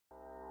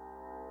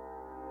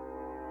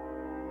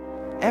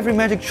Every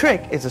magic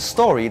trick is a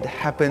story that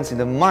happens in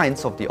the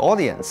minds of the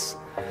audience.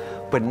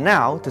 But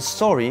now the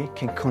story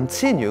can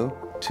continue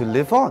to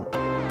live on.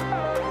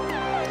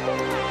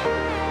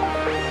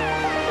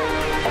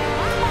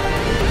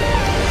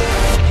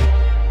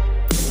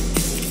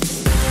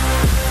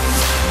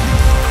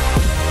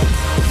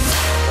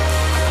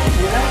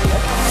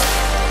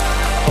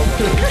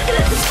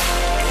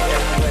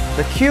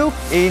 The cube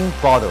in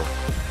bottle.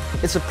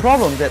 It's a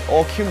problem that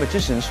all cube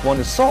magicians want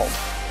to solve.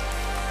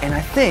 And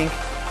I think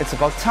it's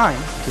about time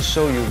to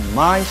show you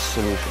my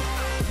solution.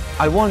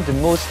 I want the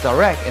most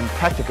direct and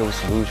practical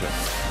solution.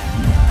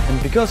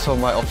 And because of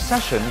my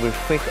obsession with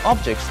fake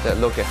objects that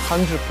look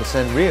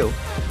 100% real,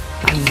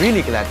 I'm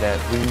really glad that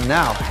we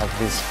now have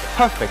this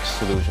perfect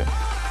solution.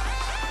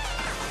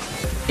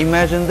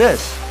 Imagine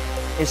this,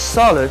 a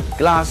solid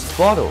glass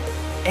bottle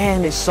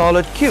and a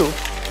solid cube.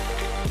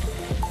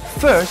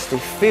 First they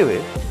feel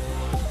it,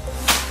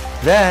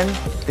 then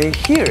they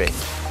hear it.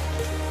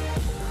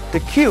 The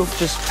cube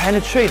just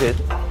penetrated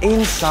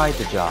inside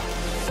the jar.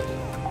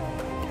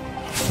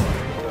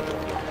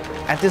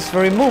 At this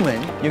very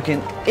moment, you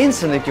can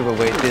instantly give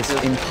away this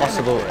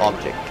impossible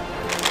object.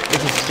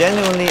 It is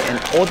genuinely an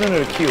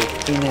ordinary cube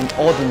in an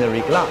ordinary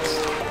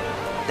glass.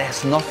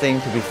 There's nothing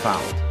to be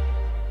found.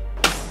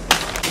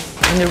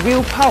 And the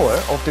real power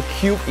of the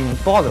cube in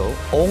bottle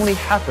only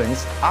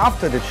happens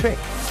after the trick.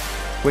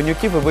 When you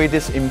give away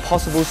this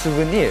impossible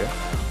souvenir,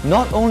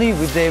 not only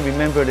will they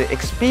remember the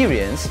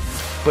experience,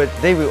 but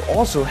they will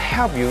also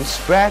help you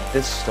spread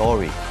this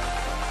story.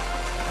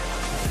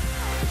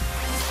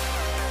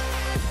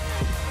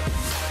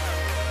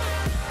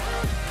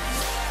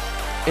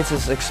 It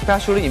is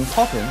especially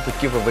important to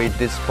give away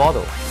this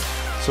bottle,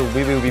 so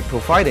we will be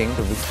providing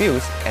the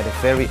refills at a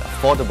very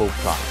affordable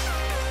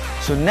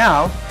price. So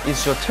now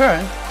it's your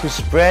turn to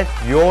spread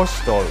your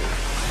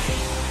story.